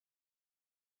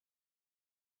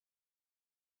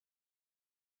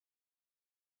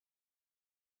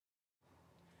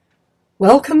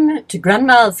Welcome to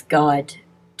Grandma's Guide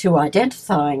to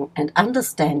Identifying and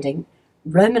Understanding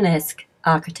Romanesque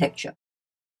Architecture.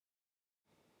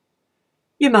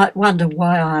 You might wonder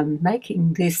why I'm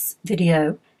making this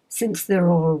video, since there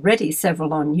are already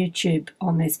several on YouTube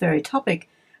on this very topic,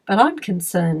 but I'm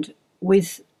concerned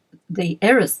with the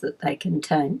errors that they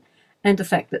contain and the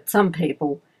fact that some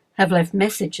people have left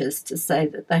messages to say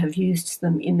that they have used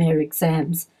them in their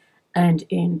exams and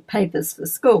in papers for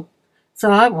school. So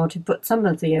I want to put some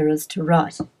of the errors to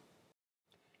right.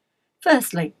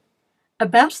 Firstly,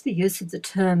 about the use of the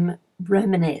term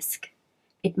Romanesque.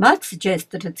 It might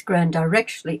suggest that it's grown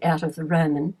directly out of the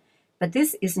Roman, but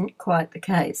this isn't quite the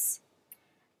case.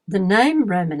 The name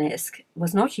Romanesque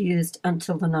was not used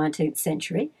until the 19th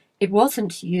century. It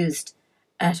wasn't used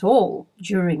at all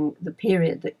during the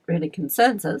period that really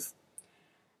concerns us.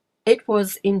 It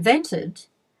was invented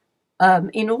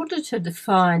in order to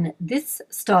define this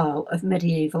style of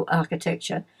medieval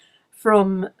architecture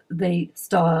from the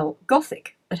style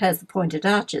Gothic that has the pointed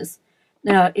arches.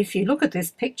 Now, if you look at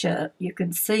this picture, you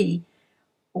can see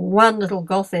one little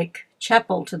Gothic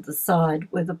chapel to the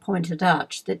side with a pointed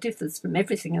arch that differs from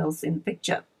everything else in the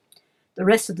picture. The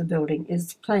rest of the building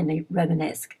is plainly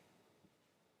Romanesque.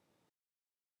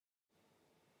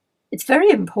 It's very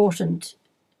important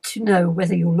to know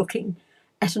whether you're looking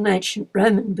at an ancient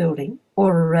Roman building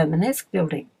or a Romanesque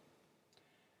building.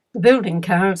 The building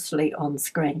currently on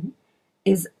screen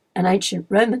is an ancient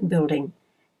Roman building.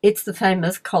 It's the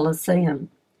famous Colosseum.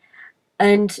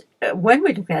 And when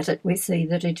we look at it, we see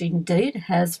that it indeed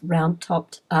has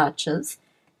round-topped arches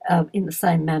in the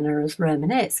same manner as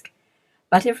Romanesque.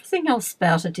 But everything else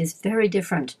about it is very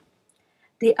different.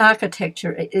 The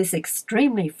architecture is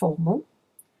extremely formal.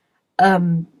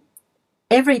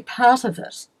 Every part of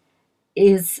it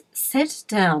is set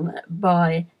down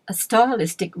by a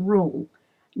stylistic rule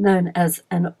known as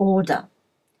an order.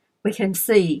 We can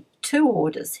see two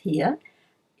orders here.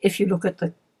 If you look at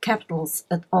the capitals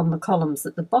on the columns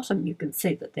at the bottom, you can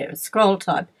see that they're a scroll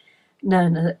type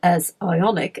known as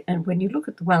Ionic, and when you look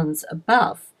at the ones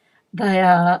above, they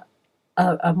are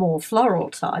a more floral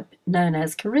type known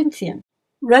as Corinthian.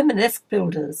 Romanesque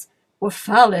builders were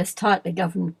far less tightly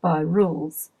governed by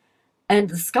rules, and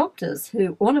the sculptors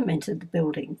who ornamented the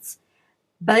buildings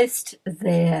based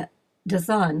their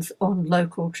designs on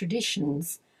local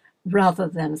traditions rather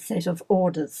than a set of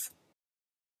orders.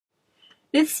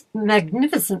 This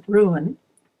magnificent ruin,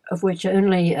 of which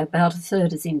only about a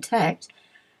third is intact,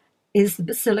 is the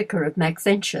Basilica of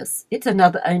Maxentius. It's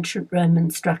another ancient Roman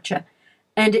structure,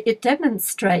 and it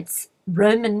demonstrates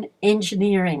Roman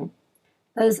engineering.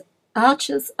 Those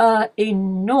arches are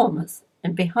enormous,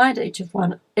 and behind each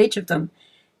of them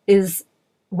is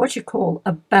what you call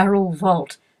a barrel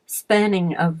vault,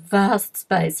 spanning a vast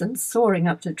space and soaring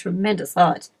up to tremendous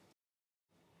height.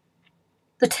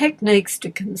 The techniques to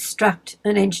construct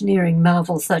an engineering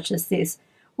marvel such as this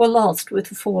were lost with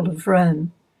the fall of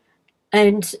Rome,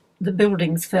 and the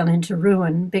buildings fell into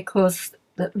ruin because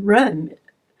Rome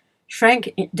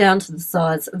shrank down to the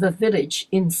size of a village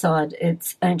inside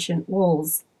its ancient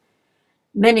walls.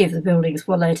 Many of the buildings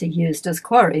were later used as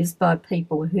quarries by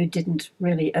people who didn't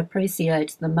really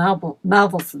appreciate the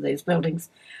marvels of these buildings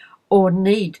or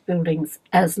need buildings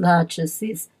as large as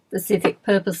these specific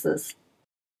purposes.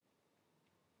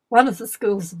 One of the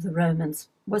schools of the Romans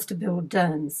was to build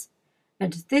domes,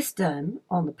 and this dome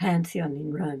on the Pantheon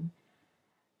in Rome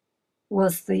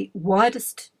was the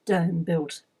widest dome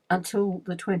built until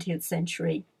the 20th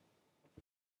century.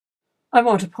 I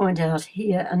want to point out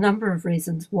here a number of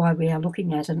reasons why we are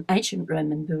looking at an ancient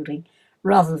Roman building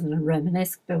rather than a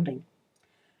Romanesque building.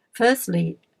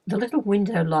 Firstly, the little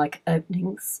window-like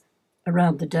openings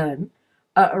around the dome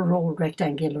are all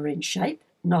rectangular in shape,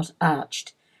 not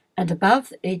arched, and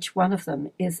above each one of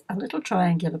them is a little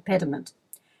triangular pediment.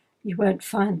 You won't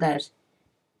find that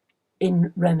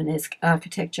in Romanesque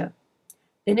architecture.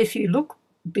 Then if you look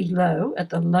below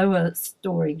at the lower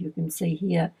story, you can see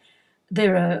here,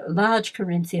 there are large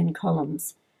Corinthian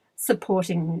columns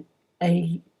supporting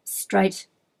a straight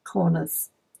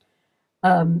cornice.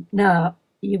 Now,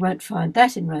 you won't find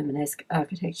that in Romanesque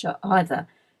architecture either.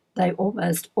 They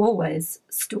almost always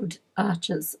stood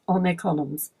arches on their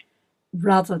columns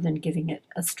rather than giving it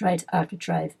a straight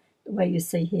architrave, the way you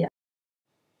see here.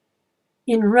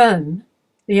 In Rome,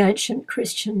 the ancient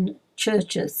Christian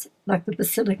churches, like the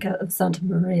Basilica of Santa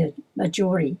Maria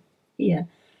Maggiore here,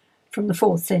 from the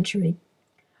 4th century,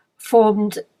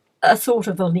 formed a sort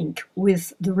of a link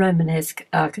with the Romanesque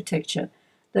architecture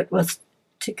that was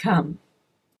to come.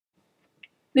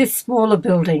 This smaller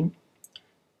building,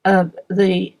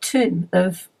 the tomb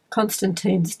of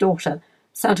Constantine's daughter,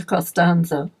 Santa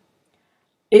Costanza,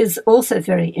 is also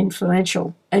very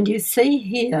influential. And you see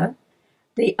here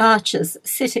the arches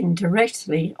sitting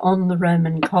directly on the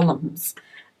Roman columns,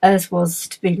 as was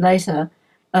to be later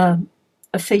a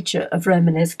feature of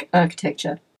Romanesque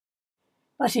architecture.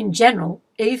 But in general,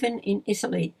 even in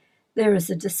Italy, there is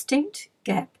a distinct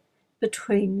gap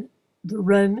between the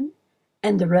Roman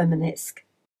and the Romanesque.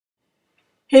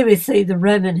 Here we see the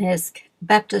Romanesque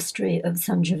baptistry of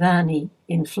San Giovanni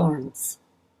in Florence.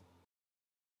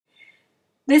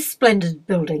 This splendid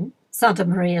building, Santa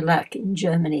Maria Lach in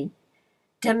Germany,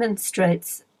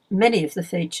 demonstrates many of the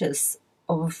features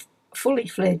of fully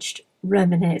fledged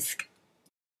Romanesque.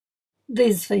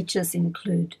 These features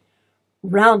include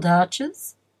round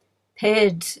arches,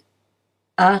 paired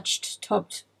arched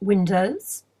topped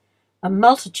windows, a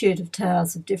multitude of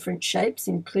towers of different shapes,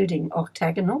 including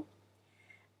octagonal,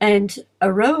 and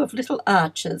a row of little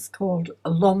arches called a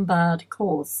Lombard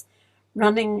course,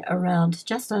 running around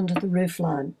just under the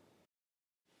roofline.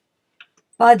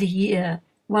 By the year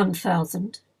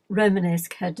 1000,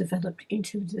 Romanesque had developed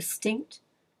into a distinct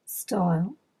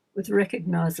style with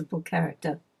recognisable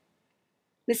character.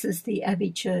 This is the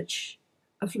Abbey Church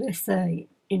of Lisbon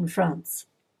in France.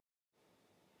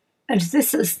 And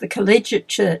this is the Collegiate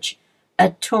Church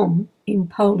at Thum in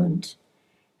Poland.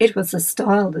 It was a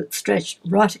style that stretched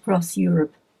right across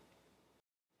Europe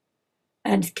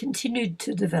and continued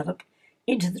to develop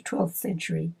into the 12th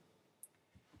century.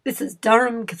 This is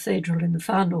Durham Cathedral in the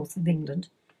far north of England,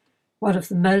 one of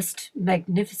the most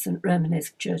magnificent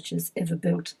Romanesque churches ever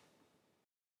built.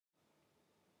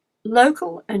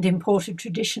 Local and imported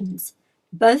traditions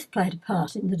both played a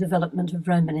part in the development of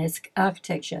Romanesque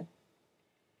architecture.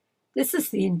 This is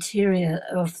the interior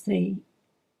of the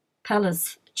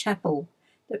palace chapel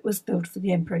that was built for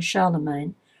the Emperor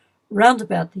Charlemagne round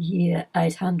about the year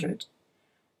 800,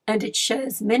 and it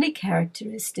shows many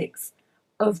characteristics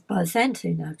of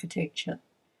Byzantine architecture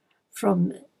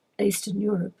from Eastern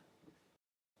Europe.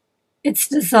 Its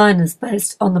design is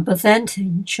based on the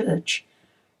Byzantine church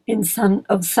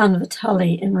of San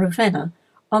Vitale in Ravenna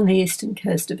on the eastern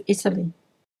coast of Italy.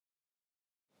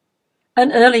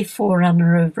 An early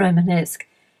forerunner of Romanesque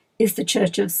is the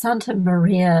church of Santa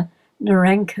Maria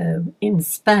Naranco in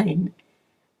Spain,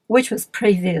 which was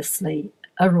previously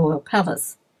a royal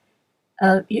palace.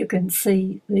 You can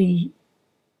see the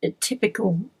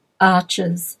typical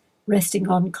arches resting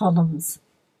on columns.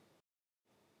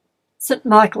 St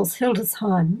Michael's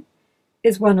Hildesheim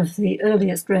is one of the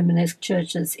earliest Romanesque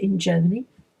churches in Germany.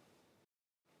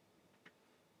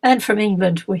 And from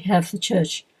England we have the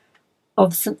church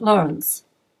of St Lawrence,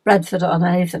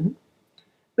 Bradford-on-Avon,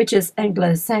 which is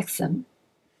Anglo-Saxon.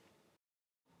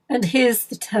 And here's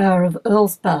the tower of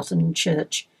Earlsbarton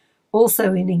Church,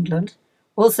 also in England,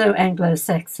 also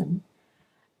Anglo-Saxon.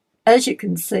 As you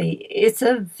can see, it's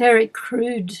a very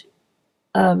crude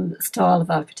style of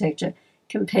architecture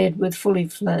compared with fully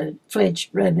fledged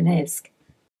Romanesque.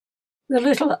 The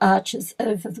little arches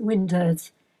over the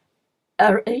windows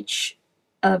are each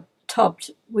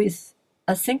topped with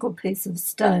a single piece of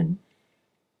stone,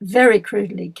 very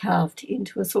crudely carved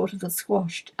into a sort of a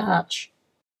squashed arch.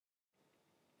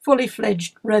 Fully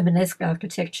fledged Romanesque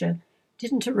architecture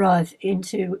didn't arrive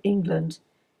into England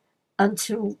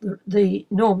until the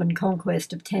Norman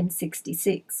conquest of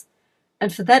 1066,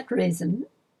 and for that reason,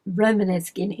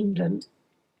 Romanesque in England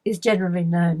is generally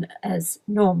known as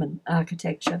Norman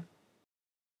architecture.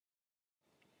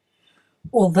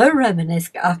 Although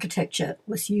Romanesque architecture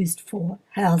was used for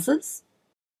houses,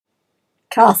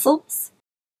 castles,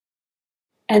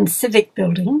 and civic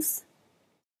buildings,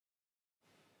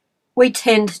 we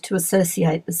tend to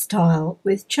associate the style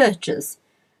with churches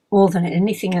more than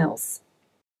anything else.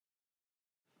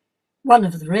 One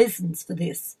of the reasons for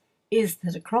this is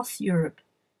that across Europe,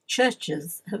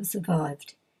 churches have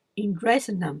survived in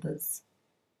greater numbers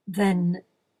than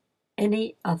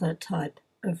any other type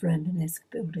of Romanesque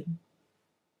building.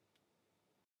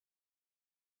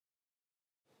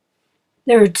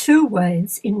 There are two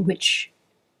ways in which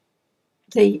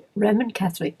the Roman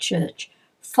Catholic Church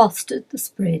fostered the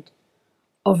spread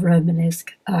of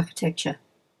Romanesque architecture: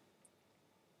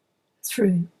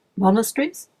 through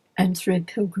monasteries and through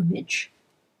pilgrimage.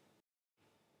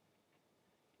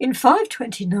 In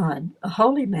 529, a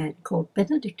holy man called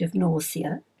Benedict of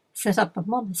Nursia set up a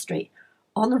monastery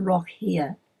on a rock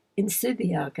here in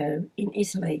Subiaco in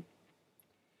Italy.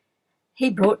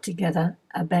 He brought together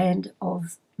a band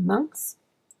of monks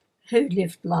who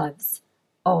lived lives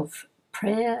of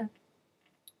prayer,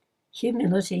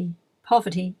 humility,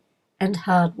 poverty, and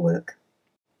hard work.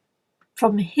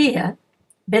 From here,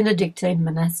 Benedictine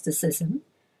monasticism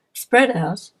spread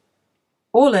out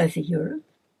all over Europe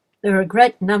There are a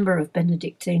great number of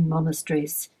Benedictine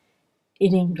monasteries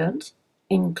in England,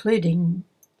 including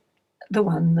the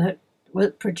one that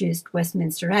produced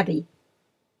Westminster Abbey.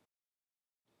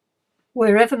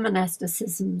 Wherever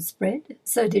monasticism spread,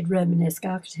 so did Romanesque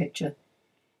architecture.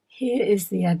 Here is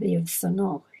the Abbey of St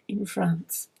in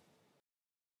France.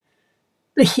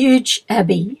 The huge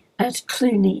abbey at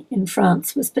Cluny in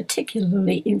France was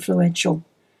particularly influential.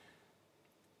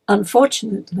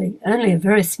 Unfortunately, only a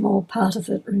very small part of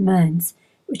it remains,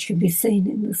 which can be seen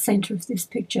in the centre of this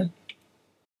picture.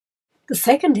 The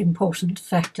second important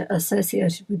factor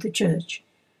associated with the church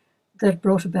that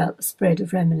brought about the spread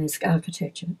of Romanesque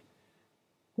architecture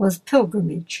was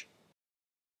pilgrimage.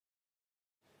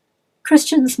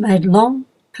 Christians made long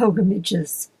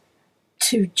pilgrimages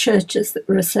to churches that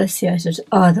were associated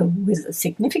either with a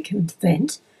significant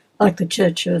event, like the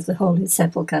Church of the Holy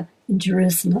Sepulchre in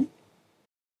Jerusalem,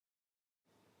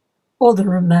 or the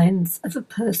remains of a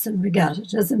person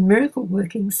regarded as a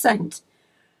miracle-working saint,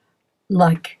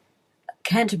 like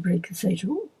Canterbury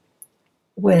Cathedral,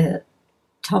 where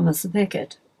Thomas à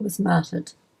Becket was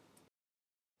martyred.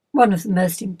 One of the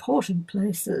most important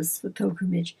places for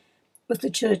pilgrimage was the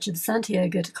Church of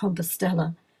Santiago de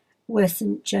Compostela, where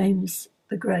St James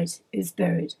the Great is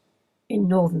buried, in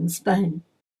northern Spain.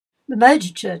 The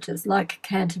major churches like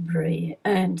Canterbury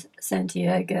and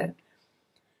Santiago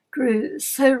grew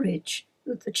so rich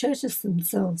that the churches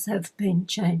themselves have been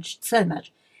changed so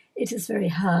much it is very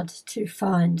hard to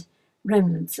find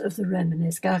remnants of the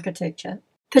Romanesque architecture,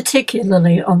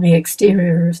 particularly on the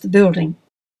exterior of the building.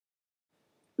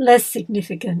 Less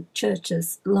significant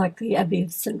churches like the Abbey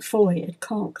of St Foy at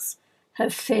Caen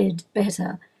have fared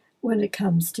better when it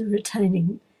comes to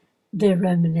retaining their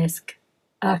Romanesque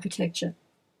architecture.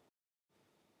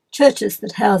 Churches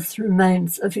that house the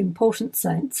remains of important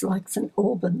saints like St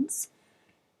Albans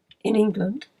in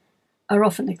England are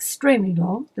often extremely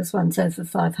long, this one's over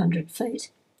 500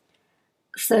 feet,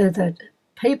 so that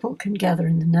people can gather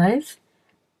in the nave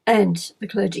and the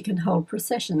clergy can hold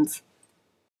processions.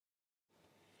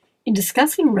 In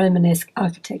discussing Romanesque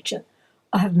architecture,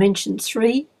 I have mentioned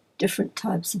three different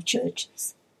types of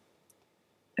churches.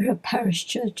 There are parish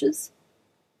churches,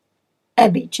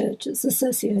 abbey churches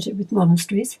associated with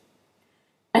monasteries,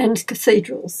 and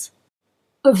cathedrals.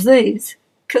 Of these,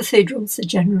 cathedrals are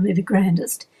generally the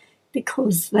grandest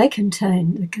because they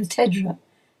contain the cathedral,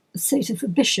 the seat of a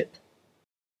bishop.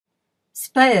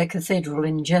 Speyer Cathedral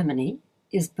in Germany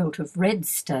is built of red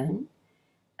stone,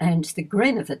 and the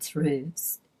green of its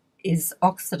roofs is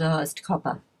oxidised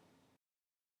copper.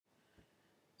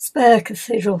 Speyer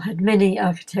Cathedral had many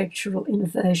architectural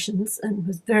innovations and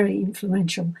was very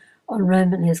influential on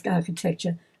Romanesque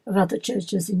architecture of other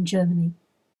churches in Germany.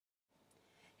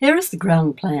 Here is the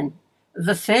ground plan of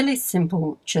a fairly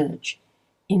simple church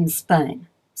in Spain,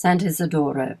 Sant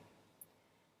Isidoro.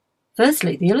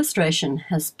 Firstly, the illustration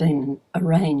has been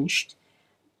arranged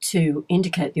to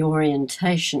indicate the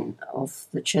orientation of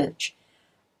the church.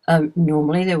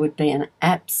 Normally there would be an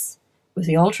apse with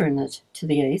the altar in it to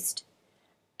the east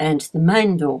and the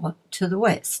main door to the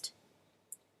west.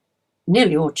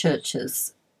 Nearly all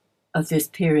churches of this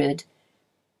period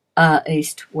are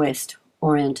east-west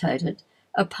orientated,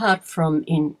 apart from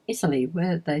in Italy,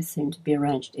 where they seem to be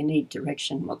arranged in either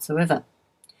direction whatsoever.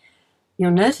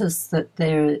 You'll notice that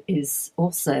there is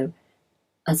also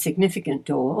a significant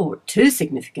door, or two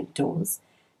significant doors,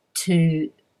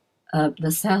 to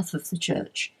the south of the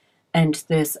church, and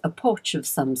there's a porch of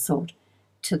some sort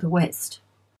to the west.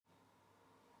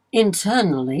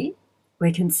 Internally,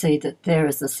 we can see that there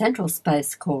is a central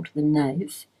space called the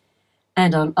nave,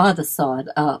 and on either side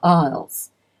are aisles.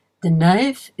 The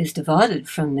nave is divided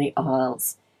from the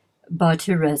aisles by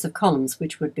two rows of columns,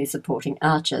 which would be supporting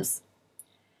arches.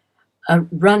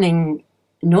 Running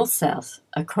north-south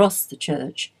across the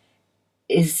church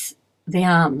is the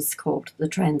arms called the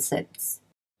transepts.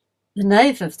 The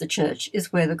nave of the church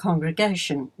is where the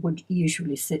congregation would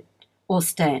usually sit or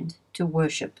stand to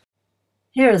worship.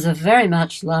 Here is a very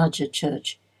much larger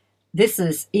church. This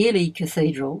is Ely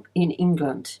Cathedral in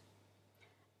England,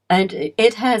 and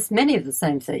it has many of the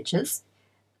same features: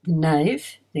 the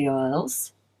nave, the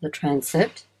aisles, the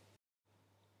transept.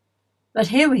 But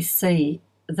here we see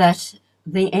that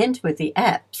the end with the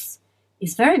apse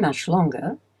is very much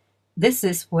longer. This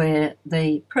is where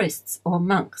the priests or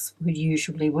monks would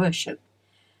usually worship.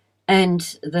 And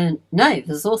the nave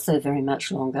is also very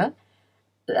much longer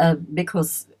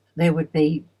because there would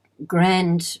be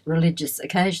grand religious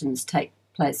occasions take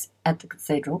place at the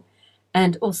cathedral,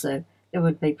 and also there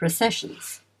would be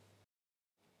processions.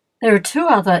 There are two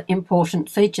other important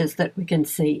features that we can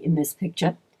see in this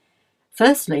picture.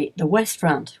 Firstly, the west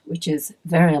front, which is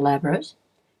very elaborate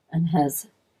and has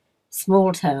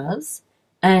small towers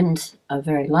and a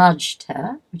very large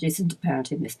tower, which isn't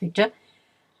apparent in this picture.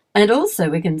 And also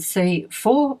we can see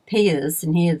 4 piers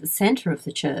near the centre of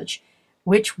the church,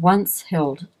 which once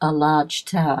held a large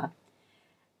tower.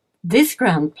 This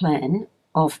ground plan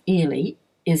of Ely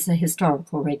is a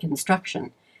historical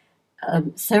reconstruction.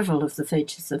 Several of the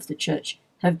features of the church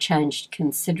have changed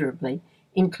considerably,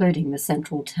 including the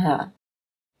central tower.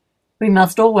 We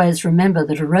must always remember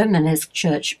that a Romanesque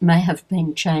church may have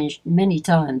been changed many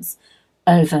times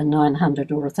over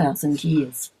 900 or 1,000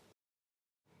 years.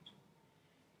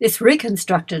 This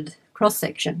reconstructed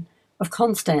cross-section of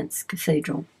Constance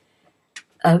Cathedral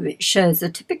shows a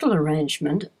typical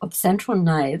arrangement of central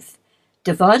nave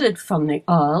divided from the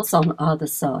aisles on either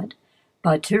side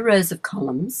by 2 rows of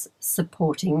columns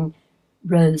supporting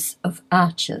rows of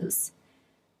arches.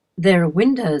 There are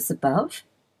windows above,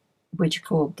 which are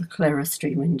called the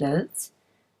clerestory windows,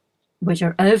 which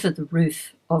are over the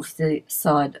roof of the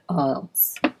side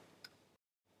aisles.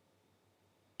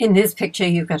 In this picture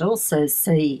you could also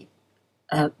see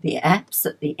the apse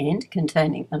at the end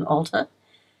containing an altar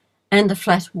and a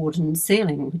flat wooden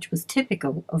ceiling, which was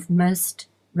typical of most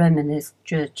Romanesque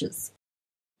churches.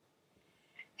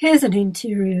 Here's an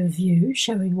interior view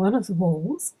showing one of the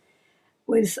walls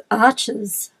with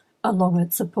arches along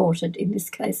it supported, in this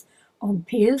case, on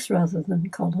piers rather than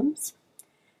columns.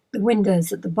 The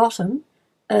windows at the bottom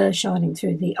are shining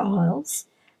through the aisles,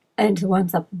 and the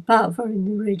ones up above are in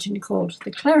the region called the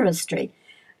clerestory,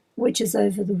 which is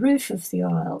over the roof of the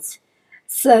aisles.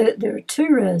 So there are 2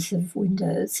 rows of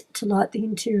windows to light the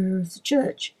interior of the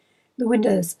church. The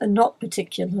windows are not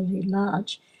particularly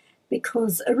large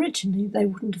because originally they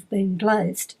wouldn't have been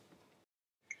glazed.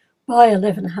 By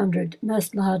 1100,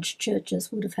 most large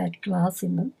churches would have had glass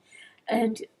in them,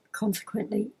 and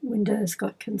consequently windows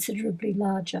got considerably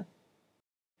larger.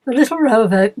 The little row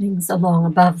of openings along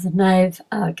above the nave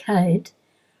arcade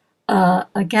are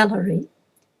a gallery.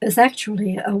 There's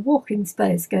actually a walking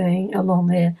space going along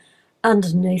there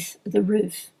underneath the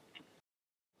roof.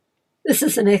 This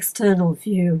is an external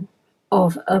view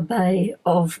of Abbey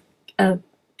of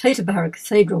Peterborough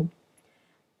Cathedral,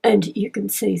 and you can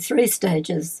see 3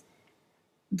 stages: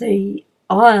 the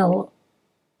aisle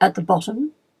at the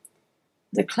bottom,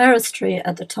 the clerestory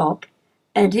at the top,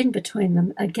 and in between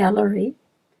them a gallery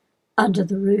under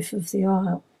the roof of the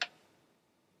aisle.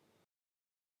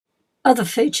 Other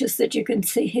features that you can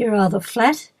see here are the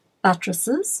flat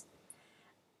buttresses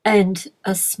and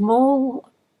a small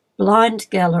blind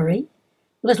gallery,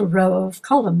 little row of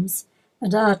columns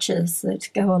and arches that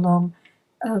go along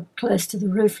close to the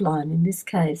roof line in this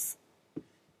case.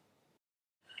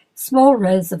 Small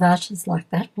rows of arches like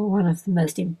that were one of the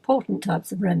most important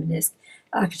types of Romanesque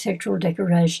architectural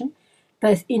decoration,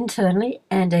 both internally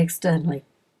and externally.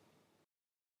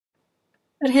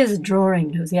 And here's a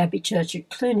drawing of the Abbey Church at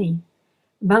Cluny.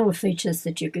 Among the features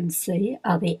that you can see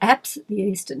are the apse at the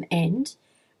eastern end,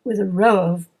 with a row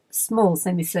of small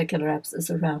semicircular apses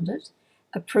around it,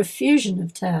 a profusion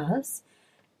of towers,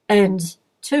 and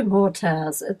 2 more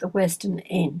towers at the western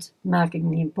end, marking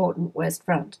the important west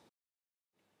front.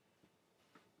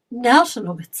 Now to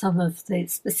look at some of the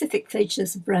specific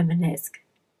features of Romanesque.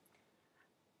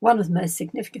 One of the most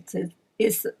significant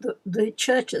is that the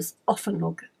churches often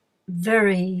look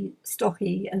very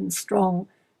stocky and strong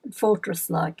and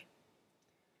fortress-like.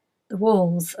 The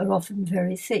walls are often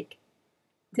very thick.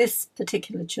 This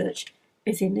particular church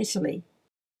is in Italy,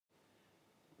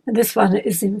 and this one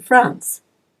is in France.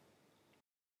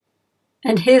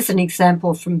 And here's an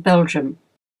example from Belgium,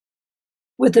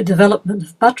 with the development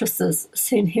of buttresses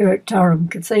seen here at Durham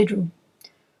Cathedral.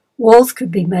 Walls could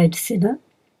be made thinner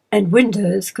and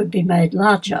windows could be made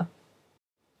larger.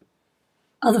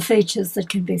 Other features that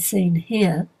can be seen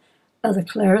here are the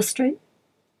clerestory,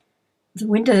 the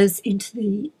windows into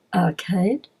the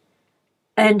arcade,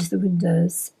 and the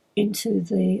windows into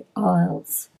the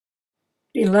aisles.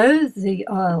 Below the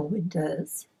aisle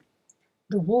windows,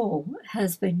 the wall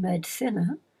has been made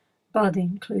thinner by the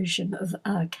inclusion of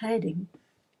arcading.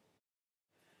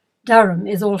 Durham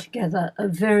is altogether a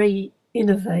very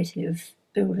innovative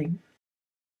building.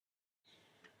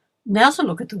 Now to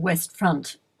look at the west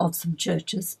front of some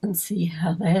churches and see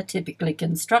how they are typically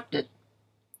constructed.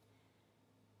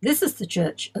 This is the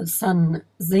church of San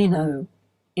Zeno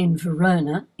in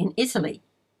Verona in Italy,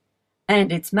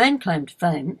 and its main claim to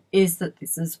fame is that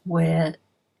this is where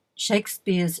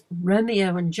Shakespeare's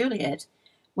Romeo and Juliet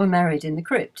were married in the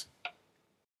crypt.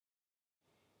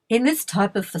 In this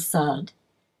type of facade,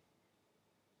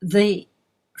 the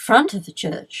front of the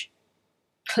church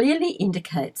clearly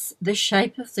indicates the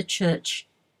shape of the church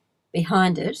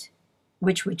behind it,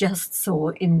 which we just saw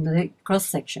in the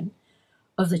cross-section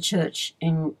of the church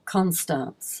in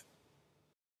Constance.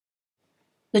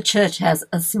 The church has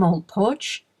a small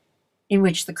porch in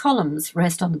which the columns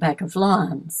rest on the back of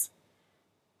lions,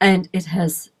 and it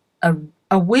has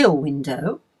a wheel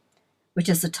window, which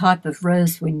is a type of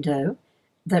rose window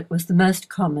that was the most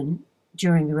common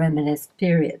during the Romanesque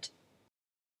period.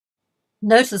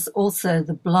 Notice also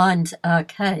the blind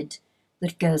arcade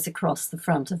that goes across the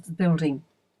front of the building.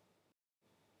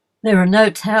 There are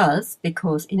no towers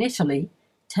because in Italy,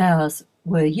 towers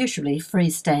were usually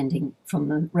freestanding from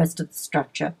the rest of the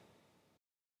structure.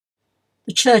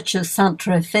 The church of St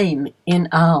Gertrude in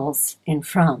Arles, in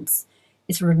France,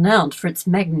 is renowned for its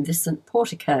magnificent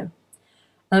portico.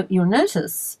 You'll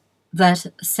notice that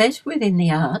set within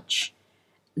the arch,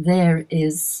 there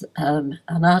is an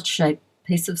arch-shaped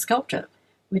piece of sculpture,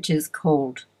 which is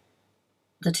called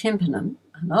the tympanum,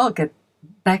 and I'll get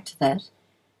back to that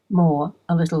more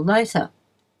a little later.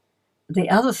 The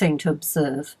other thing to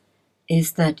observe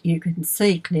is that you can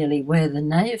see clearly where the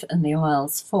nave and the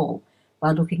aisles fall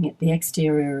by looking at the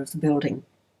exterior of the building.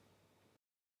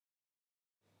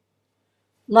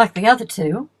 Like the other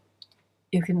two,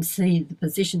 you can see the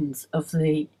positions of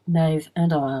the nave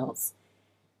and aisles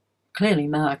clearly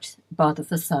marked by the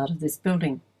facade of this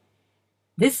building.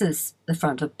 This is the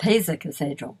front of Pisa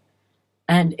Cathedral,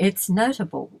 and it's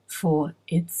notable for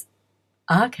its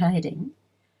arcading,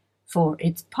 for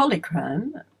its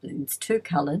polychrome, it's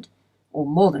two-coloured, or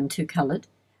more than two-coloured,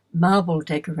 marble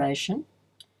decoration,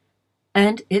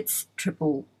 and its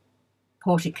triple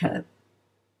portico.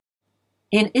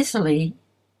 In Italy,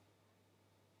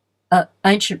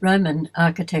 ancient Roman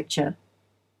architecture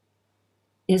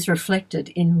is reflected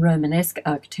in Romanesque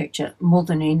architecture more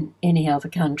than in any other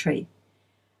country.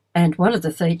 And one of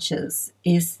the features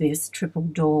is this triple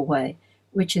doorway,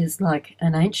 which is like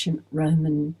an ancient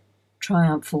Roman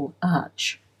triumphal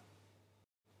arch.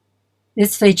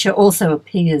 This feature also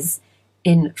appears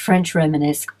in French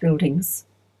Romanesque buildings.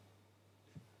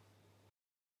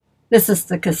 This is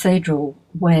the cathedral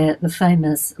where the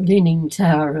famous Leaning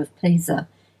Tower of Pisa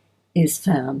is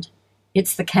found.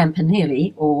 It's the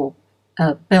campanile, or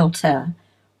bell tower,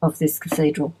 of this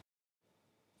cathedral.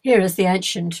 Here is the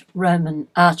ancient Roman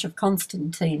Arch of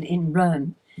Constantine in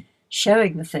Rome,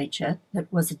 showing the feature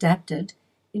that was adapted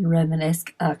in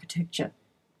Romanesque architecture.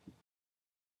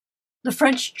 The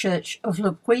French church of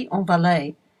Le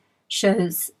Puy-en-Velay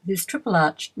shows this triple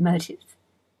arched motif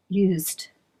used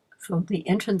for the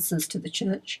entrances to the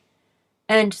church,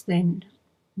 and then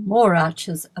more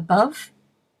arches above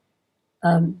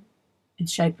in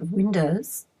shape of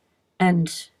windows,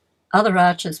 and other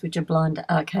arches which are blind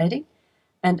arcading,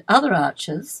 and other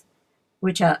arches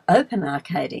which are open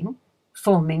arcading,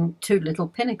 forming two little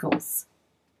pinnacles.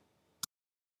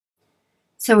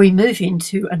 So we move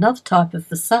into another type of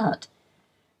facade,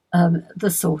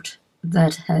 the sort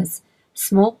that has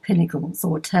small pinnacles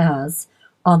or towers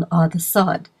on either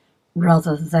side,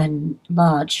 rather than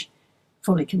large,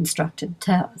 fully constructed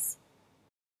towers.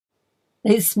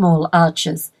 These small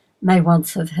arches may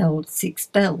once have held 6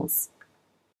 bells.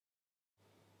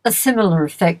 A similar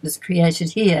effect was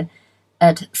created here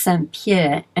at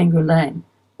Saint-Pierre-Angoulême,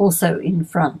 also in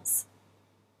France.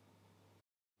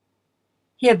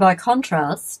 Here, by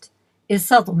contrast, is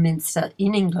Southminster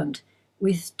in England,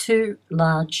 with 2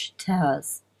 large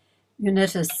towers. You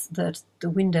notice that the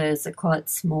windows are quite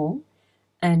small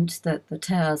and that the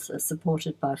towers are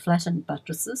supported by flattened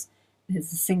buttresses.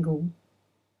 There's a single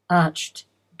arched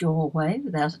doorway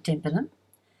without a tympanum.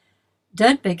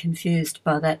 Don't be confused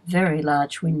by that very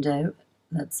large window.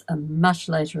 That's a much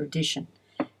later addition.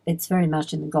 It's very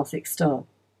much in the Gothic style.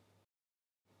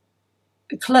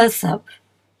 A close-up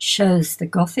shows the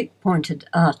Gothic pointed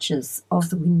arches of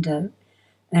the window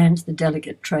and the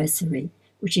delicate tracery,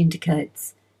 which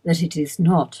indicates that it is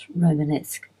not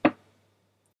Romanesque.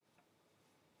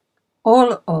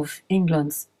 All of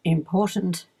England's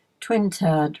important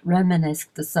twin-towered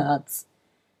Romanesque facades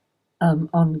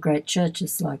on great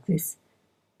churches like this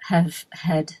have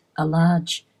had a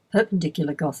large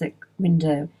perpendicular Gothic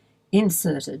window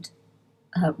inserted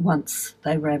once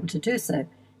they were able to do so,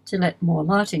 to let more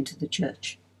light into the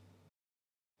church.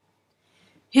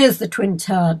 Here's the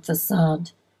twin-towered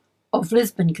facade of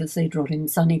Lisbon Cathedral in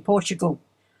sunny Portugal,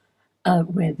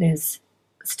 where there's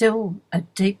still a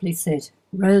deeply set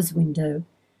rose window,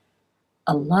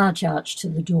 a large arch to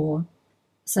the door,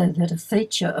 so that a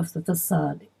feature of the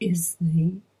facade is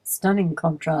the stunning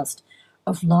contrast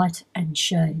of light and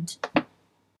shade.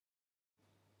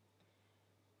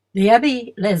 The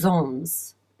Abbey les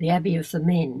Hommes, the Abbey of the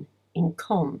Men, in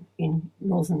Caen in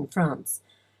northern France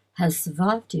has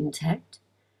survived intact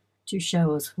to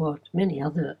show us what many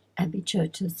other abbey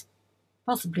churches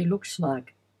possibly looked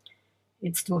like.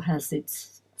 It still has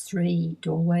its 3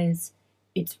 doorways,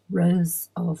 its rows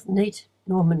of neat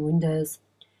Norman windows,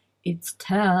 its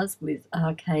towers with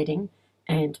arcading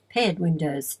and paired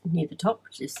windows near the top,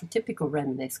 which is the typical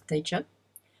Romanesque feature,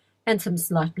 and some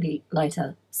slightly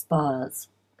later spires.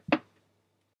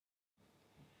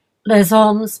 Les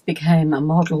Hommes became a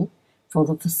model for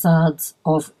the facades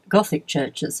of Gothic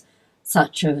churches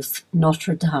such as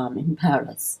Notre Dame in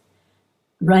Paris,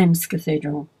 Reims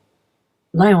Cathedral,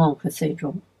 Lyon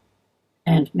Cathedral,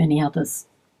 and many others.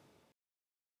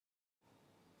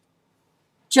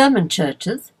 German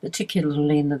churches,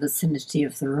 particularly in the vicinity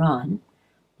of the Rhine,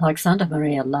 like Santa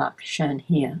Maria Lach, shown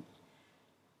here,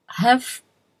 have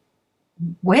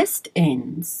west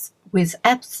ends with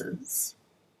apses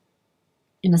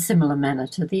in a similar manner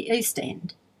to the east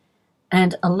end,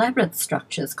 and elaborate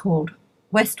structures called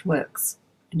westworks.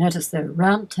 Notice there are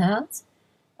round towers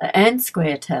and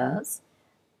square towers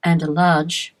and a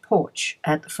large porch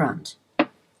at the front.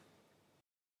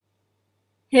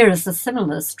 Here is a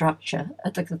similar structure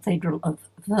at the Cathedral of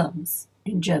Worms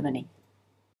in Germany.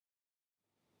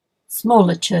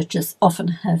 Smaller churches often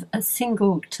have a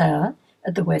single tower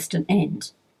at the western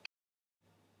end,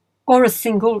 or a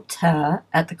single tower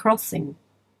at the crossing.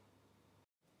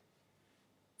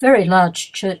 Very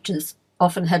large churches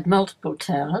often had multiple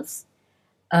towers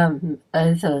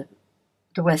over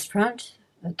the west front,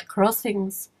 at the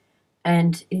crossings,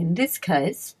 and in this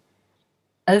case,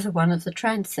 over one of the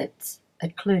transepts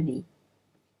at Cluny.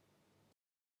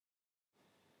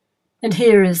 And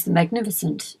here is the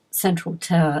magnificent central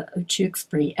tower of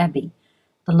Tewkesbury Abbey,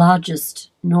 the largest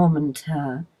Norman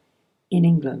tower in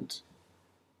England.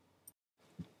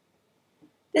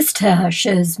 This tower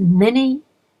shows many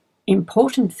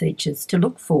important features to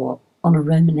look for on a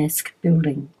Romanesque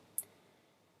building.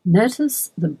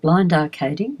 Notice the blind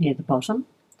arcading near the bottom,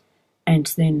 and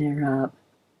then there are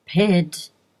paired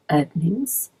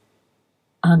openings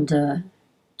under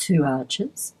 2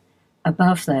 arches.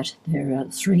 Above that there are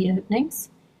 3 openings,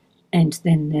 and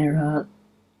then there are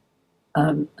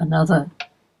another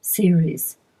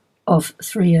series of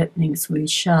 3 openings with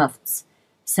shafts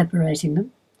separating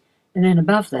them, and then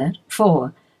above that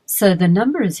 4. So the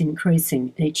number is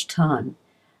increasing each time,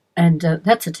 and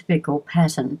that's a typical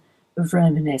pattern of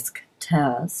Romanesque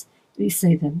towers. You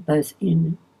see them both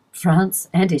in France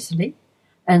and Italy,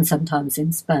 and sometimes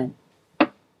in Spain.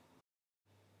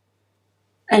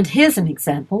 And here's an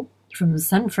example from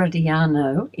San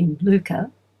Frediano in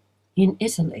Lucca in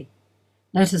Italy.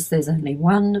 Notice there's only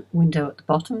 1 window at the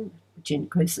bottom, which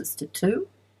increases to 2,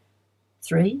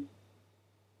 3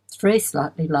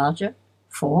 slightly larger,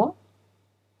 4,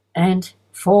 and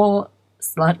 4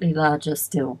 slightly larger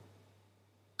still.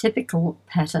 Typical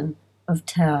pattern of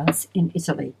towers in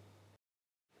Italy.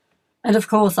 And of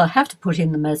course I have to put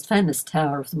in the most famous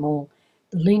tower of them all,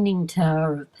 the Leaning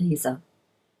Tower of Pisa,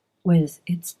 with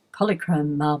its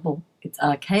polychrome marble, its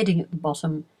arcading at the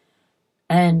bottom,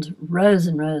 and rows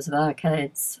of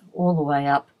arcades all the way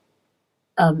up,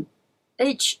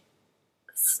 each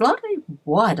slightly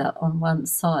wider on one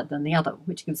side than the other,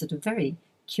 which gives it a very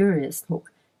curious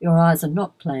look. Your eyes are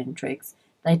not playing tricks.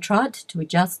 They tried to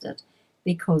adjust it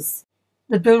because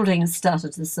the building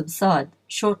started to subside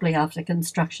shortly after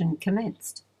construction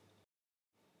commenced.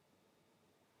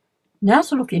 Now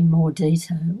to look in more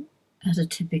detail at a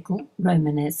typical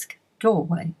Romanesque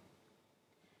doorway.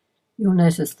 You'll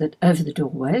notice that over the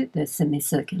doorway there's a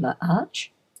semicircular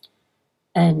arch,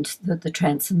 and that the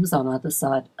transoms on either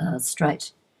side are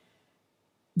straight.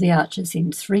 The arch is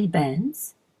in 3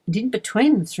 bands, and in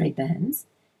between the 3 bands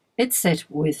it's set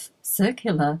with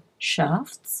circular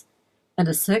shafts and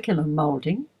a circular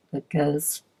moulding that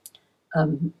goes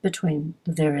between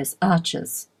the various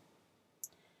arches.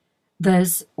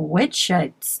 Those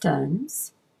wedge-shaped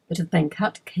stones that have been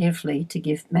cut carefully to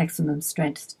give maximum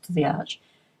strength to the arch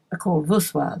are called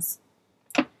voussoirs.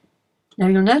 Now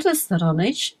you'll notice that on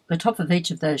the top of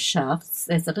each of those shafts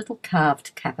there's a little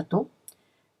carved capital,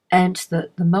 and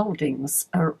that the mouldings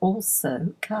are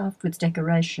also carved with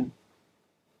decoration.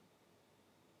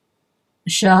 The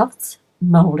shafts,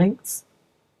 mouldings,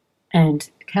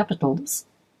 and capitals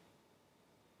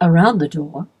around the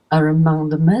door are among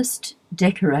the most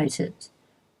decorated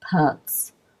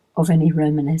parts of any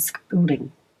Romanesque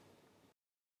building.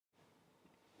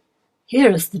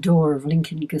 Here is the door of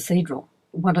Lincoln Cathedral,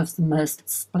 one of the most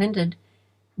splendid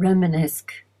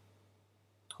Romanesque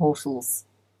portals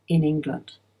in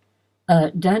England.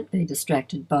 Don't be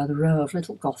distracted by the row of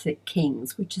little Gothic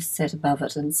kings which is set above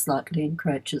it and slightly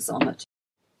encroaches on it.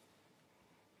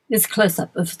 This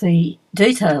close-up of the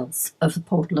details of the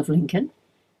Portal of Lincoln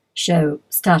show,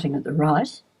 starting at the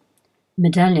right,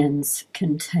 medallions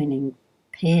containing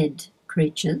paired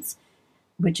creatures,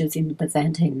 which is in the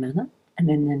Byzantine manner, and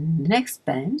then in the next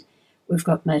band we've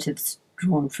got motifs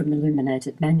drawn from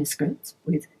illuminated manuscripts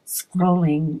with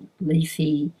scrolling,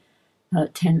 leafy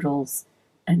tendrils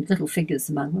and little figures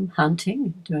among them,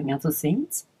 hunting, doing other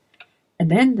things.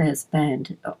 And then there's a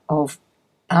band of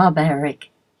barbaric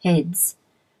heads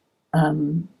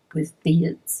with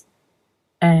beards,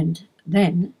 and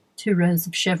then 2 rows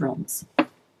of chevrons.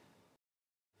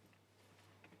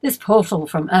 This portal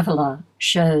from Avila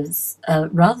shows,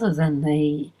 rather than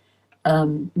the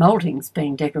mouldings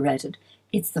being decorated,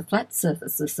 it's the flat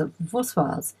surfaces of the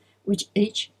voussoirs, which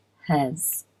each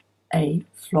has a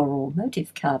floral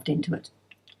motif carved into it.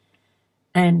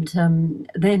 And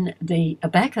then the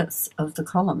abacus of the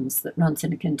columns that runs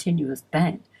in a continuous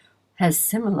band has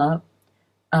similar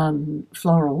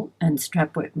floral and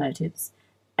strapwork motifs,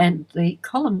 and the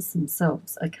columns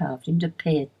themselves are carved into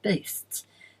paired beasts.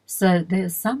 So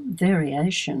there's some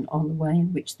variation on the way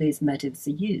in which these motifs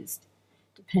are used,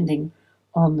 depending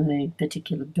on the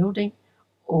particular building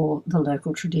or the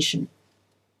local tradition.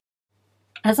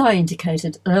 As I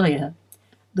indicated earlier,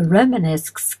 the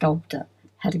Romanesque sculptor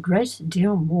had a great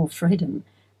deal more freedom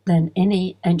than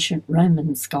any ancient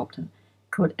Roman sculptor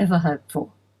could ever hope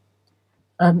for.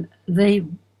 The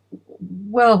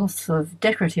wealth of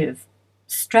decorative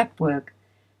strapwork,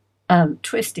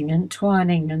 twisting and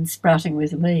twining and sprouting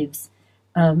with leaves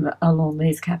along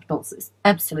these capitals is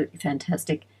absolutely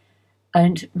fantastic.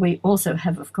 And we also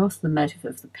have, of course, the motif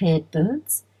of the paired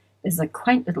birds. There's a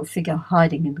quaint little figure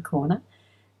hiding in the corner.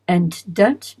 And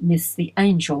don't miss the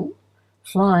angel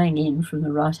flying in from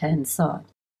the right-hand side.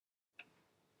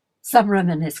 Some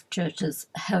Romanesque churches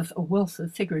have a wealth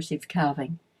of figurative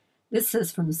carving. This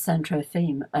is from St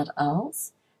Gertrude at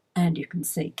Arles, and you can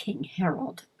see King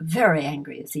Herod very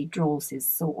angry as he draws his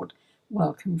sword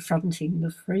while confronting the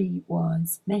 3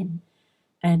 wise men.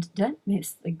 And don't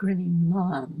miss the grinning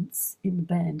lions in the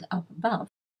band up above.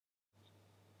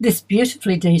 This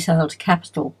beautifully detailed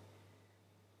capital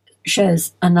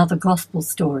shows another gospel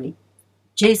story.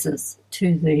 Jesus,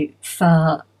 to the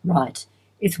far right,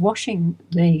 is washing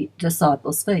the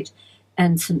disciples' feet,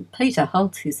 and St Peter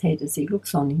holds his head as he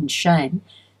looks on in shame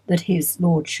that his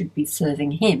Lord should be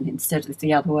serving him instead of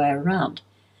the other way around.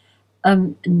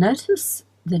 Notice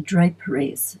the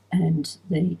draperies and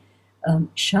the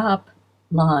sharp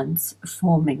lines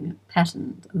forming a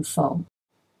pattern of fold.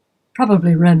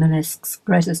 Probably Romanesque's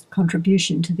greatest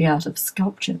contribution to the art of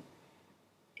sculpture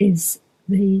is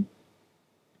the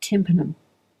tympanum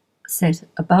set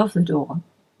above the door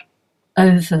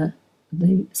over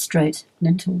the straight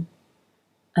lintel.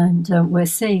 And we're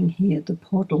seeing here the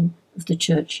portal of the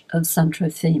church of St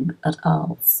Gertrude at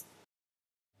Arles.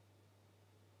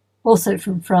 Also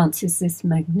from France is this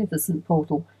magnificent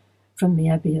portal from the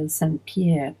Abbey of St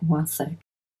Pierre, Moissac.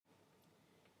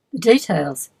 The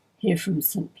details here from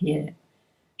St Pierre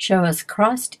show us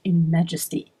Christ in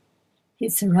majesty.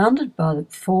 He's surrounded by the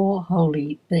 4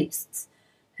 holy beasts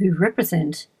who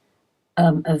represent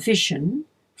a vision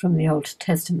from the Old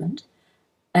Testament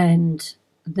and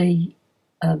the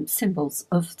symbols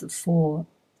of the 4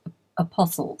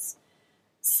 apostles.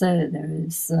 So there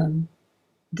is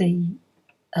the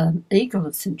eagle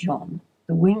of St John,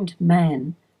 the winged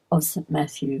man of St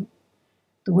Matthew,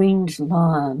 the winged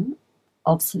lion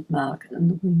of St Mark, and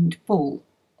the winged bull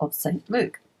of St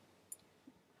Luke.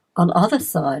 On either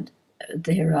side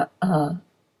there are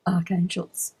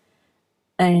archangels,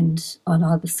 and on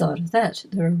either side of that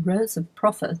there are rows of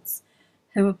prophets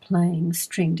who are playing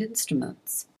stringed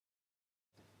instruments.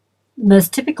 The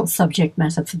most typical subject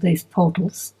matter for these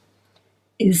portals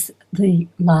is the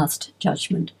Last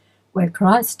Judgment, where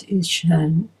Christ is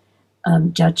shown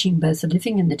judging both the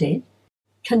living and the dead,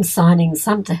 consigning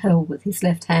some to hell with his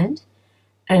left hand,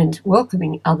 and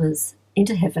welcoming others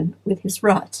into heaven with his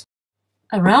right.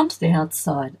 Around the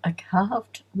outside are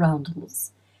carved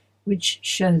roundels, which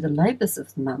show the labours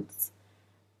of the months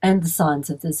and the signs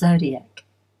of the zodiac.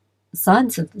 The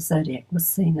signs of the zodiac was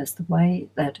seen as the way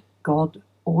that God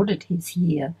ordered his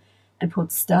year and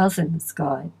put stars in the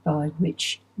sky by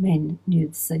which men knew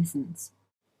the seasons.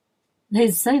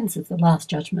 These scenes of the Last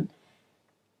Judgment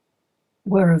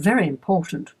were a very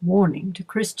important warning to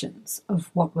Christians of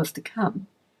what was to come.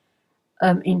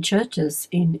 In churches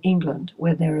in England,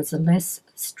 where there is a less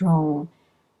strong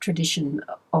tradition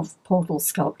of portal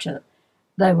sculpture,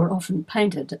 they were often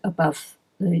painted above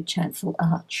the chancel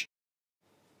arch.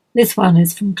 This one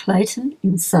is from Clayton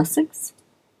in Sussex.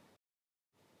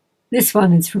 This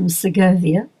one is from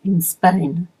Segovia in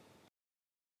Spain.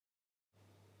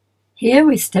 Here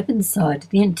we step inside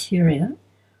the interior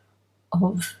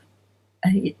of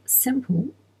a simple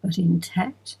but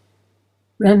intact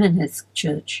Romanesque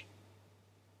church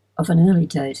of an early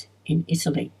date in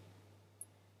Italy.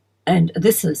 And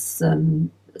this is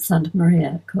Santa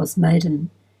Maria Cosmaden,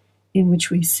 in which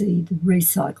we see the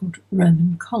recycled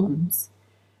Roman columns,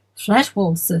 flat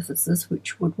wall surfaces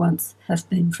which would once have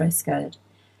been frescoed,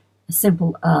 a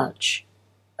simple arch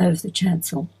over the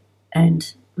chancel,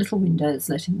 and little windows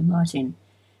letting the light in.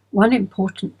 One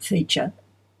important feature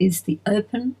is the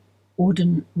open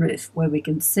wooden roof where we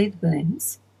can see the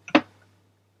beams.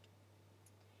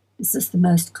 This is the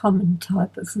most common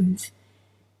type of roof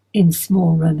in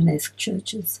small Romanesque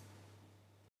churches.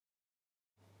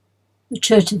 The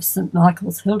Church of St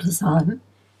Michael's, Hildesheim,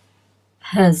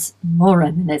 has more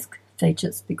Romanesque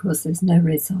features because there's no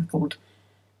recycled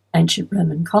ancient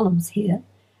Roman columns here.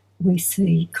 We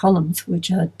see columns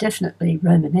which are definitely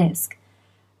Romanesque,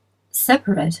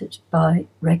 separated by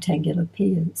rectangular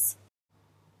piers.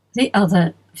 The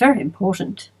other very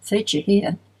important feature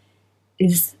here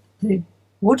is the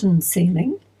wooden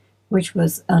ceiling, which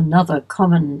was another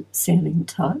common ceiling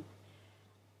type,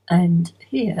 and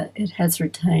here it has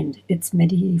retained its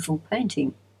medieval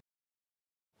painting.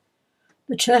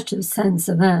 The Church of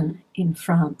Saint-Savin in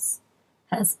France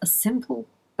has a simple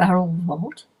barrel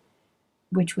vault,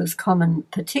 which was common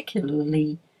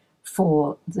particularly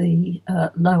for the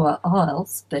lower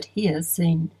aisles, but here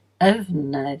seen over the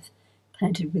nave,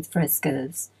 painted with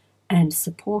frescoes and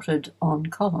supported on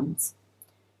columns.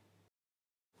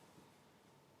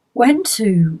 When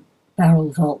two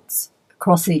barrel vaults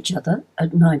cross each other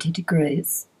at 90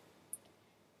 degrees,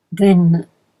 then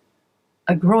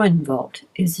a groin vault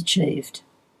is achieved.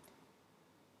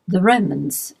 The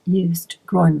Romans used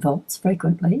groin vaults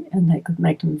frequently, and they could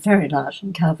make them very large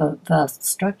and cover vast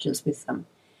structures with them.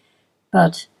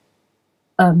 But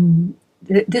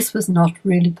this was not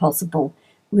really possible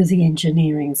with the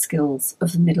engineering skills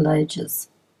of the Middle Ages.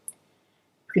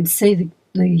 You can see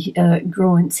the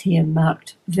groins here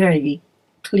marked very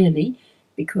clearly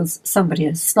because somebody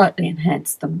has slightly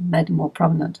enhanced them, made them more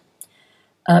prominent.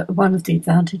 One of the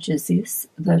advantages is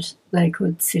that they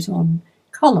could sit on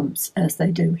columns, as they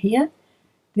do here.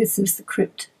 This is the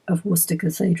crypt of Worcester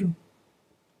Cathedral.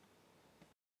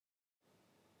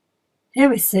 Here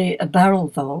we see a barrel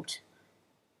vault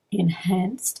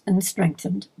enhanced and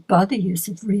strengthened by the use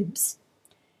of ribs,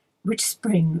 which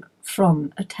spring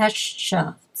from attached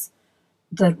shafts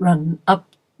that run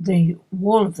up the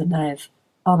wall of the nave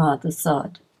on either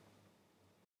side.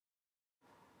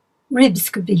 Ribs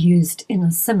could be used in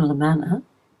a similar manner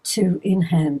to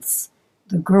enhance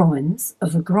the groins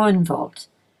of a groin vault,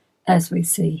 as we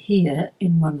see here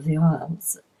in one of the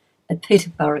aisles at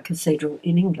Peterborough Cathedral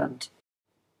in England.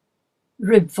 The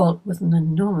rib vault was an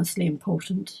enormously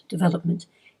important development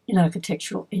in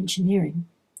architectural engineering.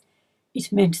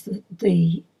 It meant that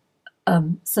the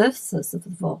surfaces of the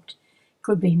vault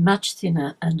could be much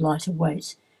thinner and lighter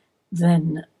weight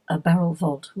than a barrel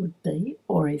vault would be,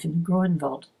 or even a groin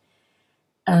vault.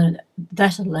 And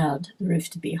that allowed the roof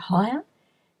to be higher.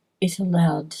 It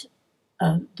allowed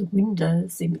the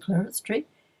windows in the clerestory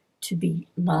to be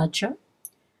larger,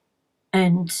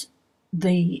 and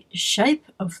the shape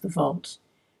of the vault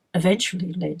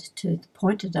eventually led to the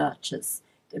pointed arches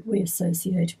that we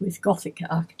associate with Gothic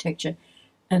architecture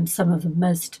and some of the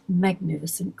most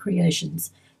magnificent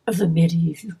creations of the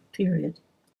medieval period.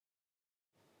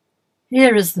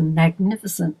 Here is the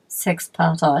magnificent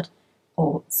sexpartite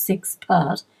or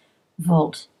six-part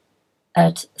vault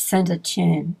at St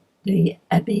Etienne, the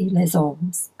Abbey les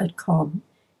Hommes at Caen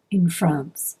in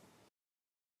France.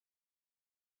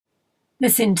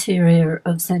 This interior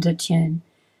of St Etienne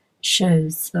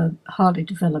shows a highly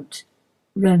developed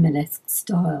Romanesque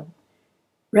style.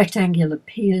 Rectangular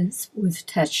piers with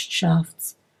attached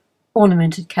shafts,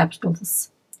 ornamented capitals.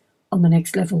 On the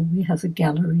next level we have a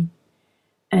gallery,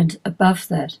 and above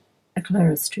that a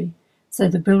clerestory. So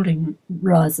the building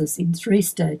rises in 3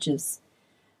 stages,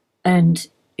 and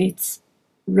its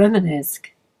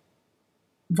Romanesque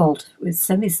vault with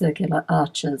semicircular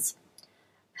arches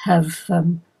have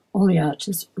all the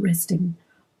arches resting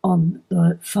on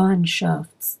the fine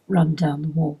shafts run down the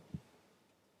wall.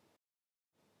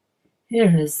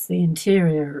 Here is the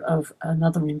interior of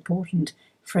another important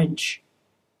French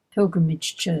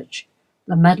pilgrimage church,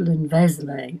 La Madeleine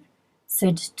Vézelay,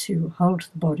 said to hold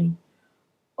the body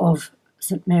of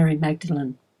St Mary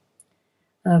Magdalene.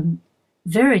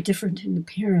 Very different in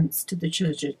appearance to the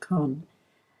church at Caen,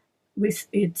 with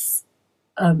its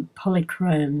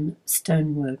polychrome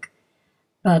stonework,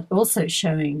 but also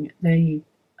showing the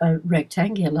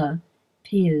rectangular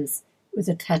piers with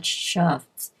attached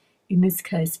shafts, in this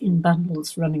case in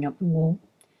bundles running up the wall.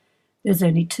 There's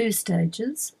only two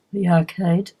stages, the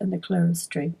arcade and the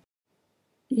clerestory.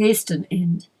 The eastern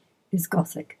end is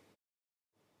Gothic.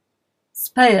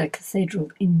 Speyer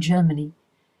Cathedral in Germany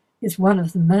is one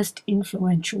of the most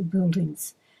influential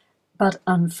buildings, but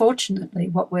unfortunately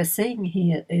what we're seeing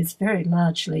here is very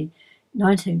largely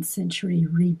 19th century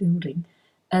rebuilding,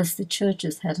 as the church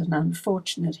has had an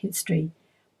unfortunate history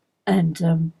and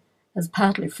has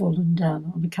partly fallen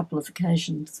down on a couple of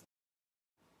occasions.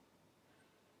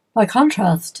 By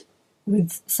contrast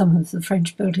with some of the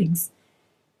French buildings,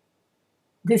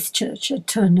 this church at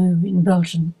Tournus in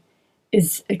Belgium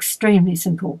is extremely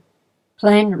simple.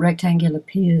 Plain rectangular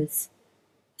piers,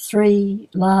 three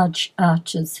large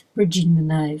arches bridging the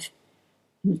nave,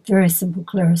 with very simple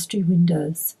clerestory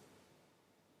windows.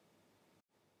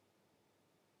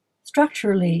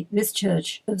 Structurally, this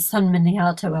church of San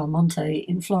Miniato al Monte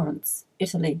in Florence,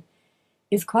 Italy,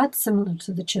 is quite similar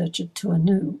to the church at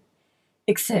Tournus,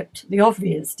 except the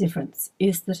obvious difference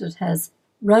is that it has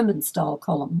Roman-style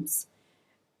columns,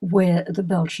 where the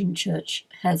Belgian church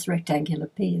has rectangular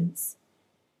piers.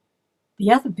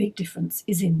 The other big difference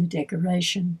is in the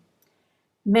decoration.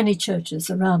 Many churches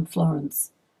around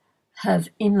Florence have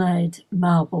inlaid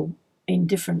marble in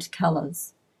different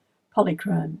colours,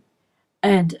 polychrome,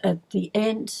 and at the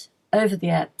end, over the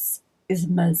apse, is a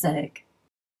mosaic.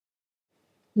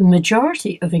 The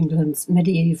majority of England's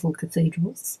medieval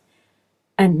cathedrals,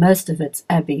 and most of its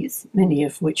abbeys, many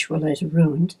of which were later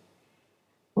ruined,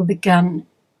 were begun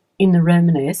in the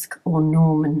Romanesque or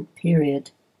Norman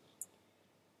period.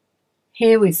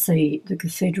 Here we see the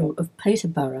Cathedral of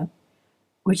Peterborough,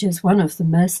 which is one of the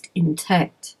most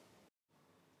intact.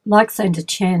 Like St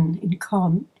Etienne in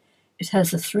Caen, it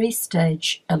has a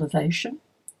three-stage elevation,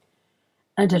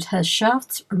 and it has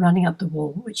shafts running up the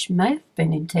wall, which may have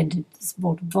been intended to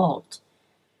support a vault.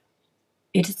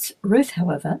 Its roof,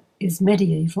 however, is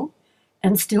medieval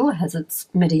and still has its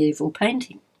medieval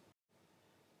painting.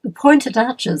 The pointed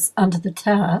arches under the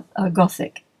tower are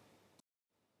Gothic.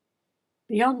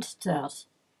 Beyond doubt,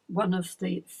 one of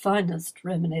the finest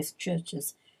Romanesque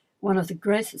churches, one of the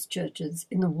greatest churches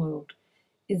in the world,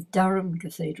 is Durham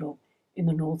Cathedral in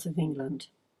the north of England.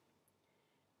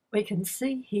 We can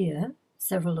see here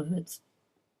several of its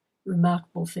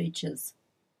remarkable features.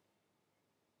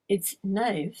 Its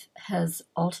nave has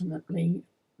alternately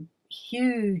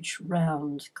huge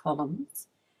round columns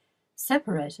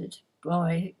separated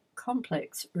by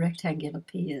complex rectangular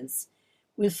piers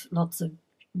with lots of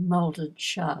moulded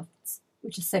shafts,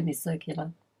 which are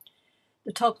semicircular.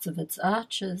 The tops of its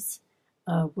arches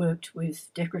are worked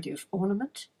with decorative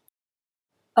ornament.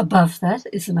 Above that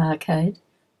is an arcade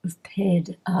of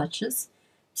paired arches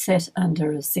set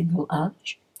under a single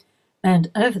arch,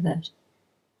 and over that,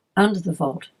 under the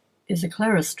vault, is a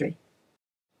clerestory.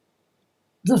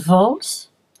 The vault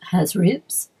has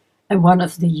ribs, and one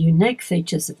of the unique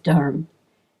features of Durham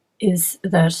is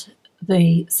that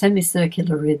the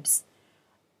semicircular ribs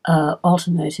are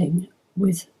alternating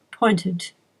with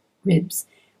pointed ribs,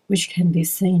 which can be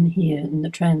seen here in the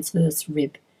transverse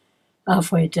rib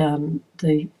halfway down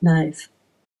the nave.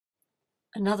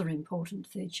 Another important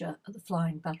feature are the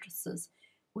flying buttresses,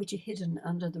 which are hidden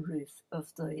under the roof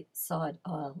of the side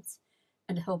aisles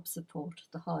and help support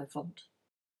the high vault.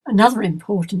 Another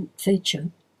important feature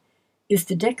is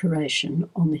the decoration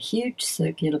on the huge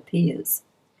circular piers,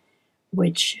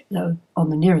 which, on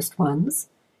the nearest ones,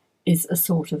 is a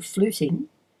sort of fluting,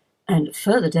 and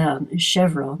further down is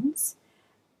chevrons,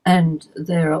 and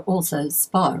there are also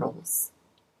spirals.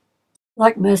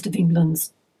 Like most of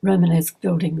England's Romanesque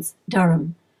buildings,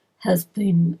 Durham has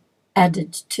been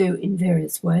added to in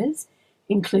various ways,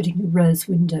 including a rose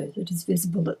window that is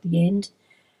visible at the end,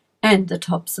 and the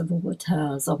tops of all the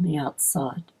towers on the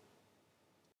outside.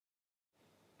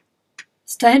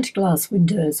 Stained glass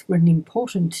windows were an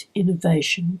important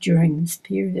innovation during this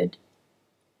period.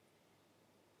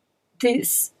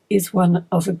 This is one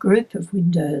of a group of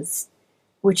windows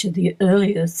which are the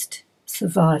earliest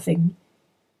surviving,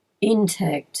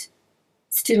 intact,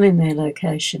 still in their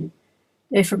location.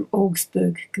 They're from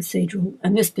Augsburg Cathedral,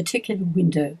 and this particular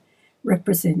window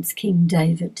represents King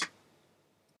David.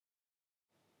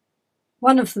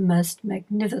 One of the most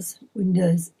magnificent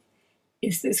windows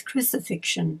is this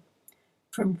crucifixion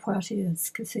from Poitiers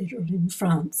Cathedral in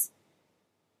France.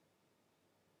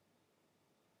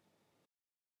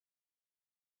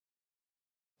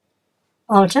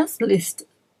 I'll just list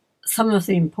some of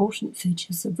the important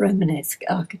features of Romanesque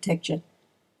architecture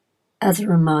as a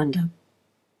reminder.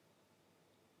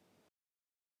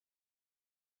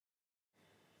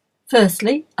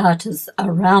 Firstly, arches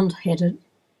are round-headed,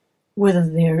 whether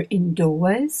they're in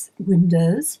doorways,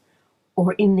 windows,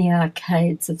 or in the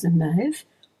arcades of the nave,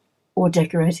 or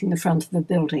decorating the front of a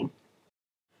building.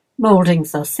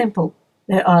 Mouldings are simple.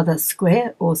 They're either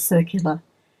square or circular,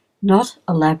 not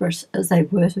elaborate as they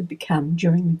were to become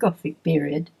during the Gothic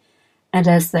period, and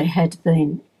as they had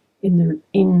been in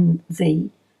the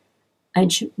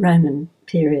ancient Roman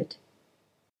period.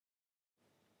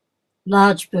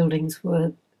 Large buildings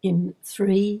were in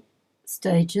 3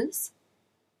 stages: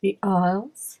 the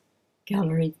aisles,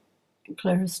 gallery, and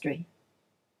clerestory.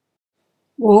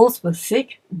 Walls were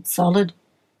thick and solid,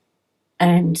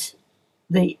 and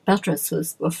the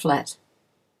buttresses were flat.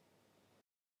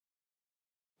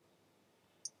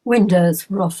 Windows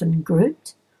were often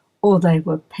grouped, or they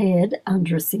were paired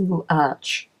under a single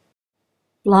arch.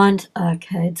 Blind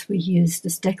arcades were used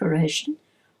as decoration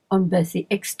on both the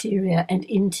exterior and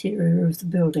interior of the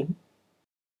building.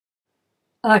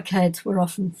 Arcades were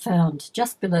often found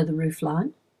just below the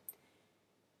roofline.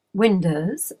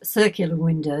 Windows, circular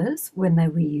windows, when they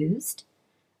were used,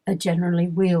 are generally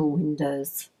wheel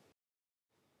windows.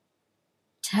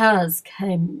 Towers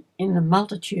came in a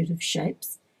multitude of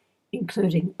shapes,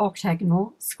 including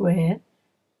octagonal, square,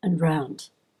 and round.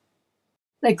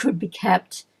 They could be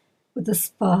capped with a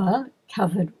spire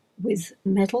covered with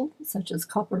metal, such as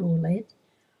copper or lead,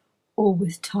 or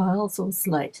with tiles or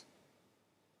slate.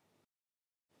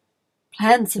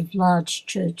 Plans of large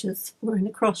churches were in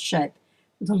a cross shape,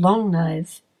 with a long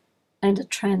nave and a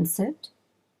transept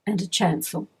and a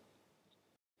chancel.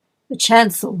 The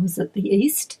chancel was at the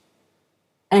east,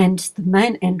 and the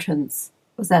main entrance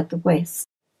was at the west.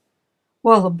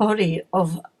 While the body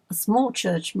of a small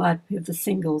church might be of a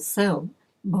single cell,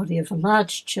 the body of a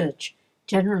large church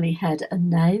generally had a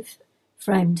nave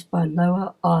framed by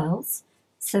lower aisles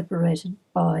separated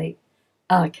by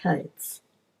arcades.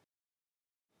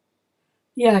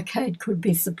 The arcade could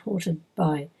be supported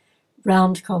by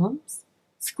round columns,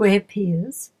 square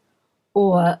piers,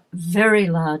 or very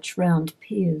large round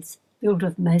piers built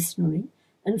of masonry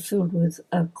and filled with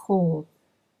a core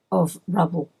of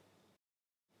rubble.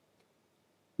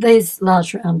 These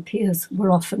large round piers were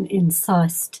often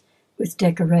incised with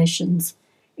decorations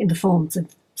in the forms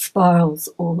of spirals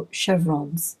or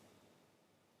chevrons.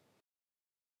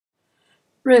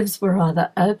 Roofs were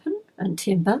either open and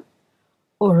timber,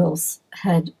 or else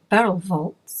had barrel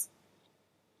vaults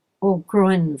or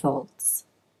groin vaults.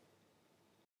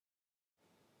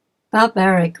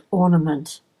 Barbaric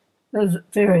ornament of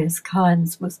various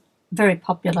kinds was very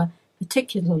popular,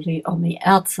 particularly on the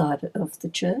outside of the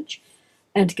church,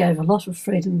 and gave a lot of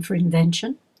freedom for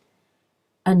invention.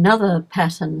 Another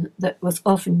pattern that was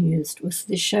often used was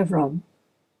the chevron.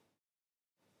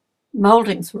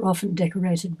 Mouldings were often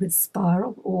decorated with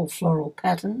spiral or floral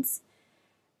patterns,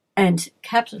 and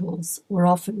capitals were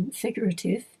often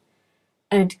figurative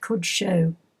and could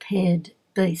show paired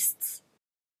beasts.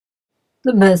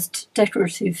 The most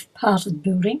decorative part of the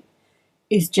building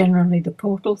is generally the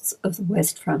portals of the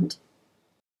west front.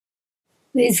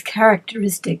 These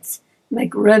characteristics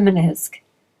make Romanesque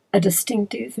a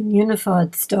distinctive and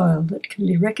unified style that can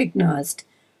be recognised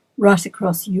right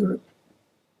across Europe.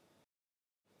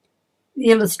 The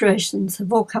illustrations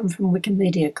have all come from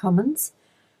Wiki Commons,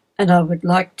 and I would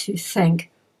like to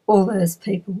thank all those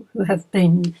people who have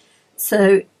been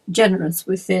so generous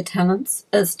with their talents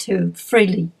as to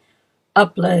freely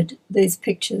upload these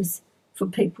pictures for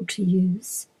people to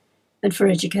use and for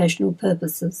educational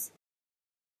purposes.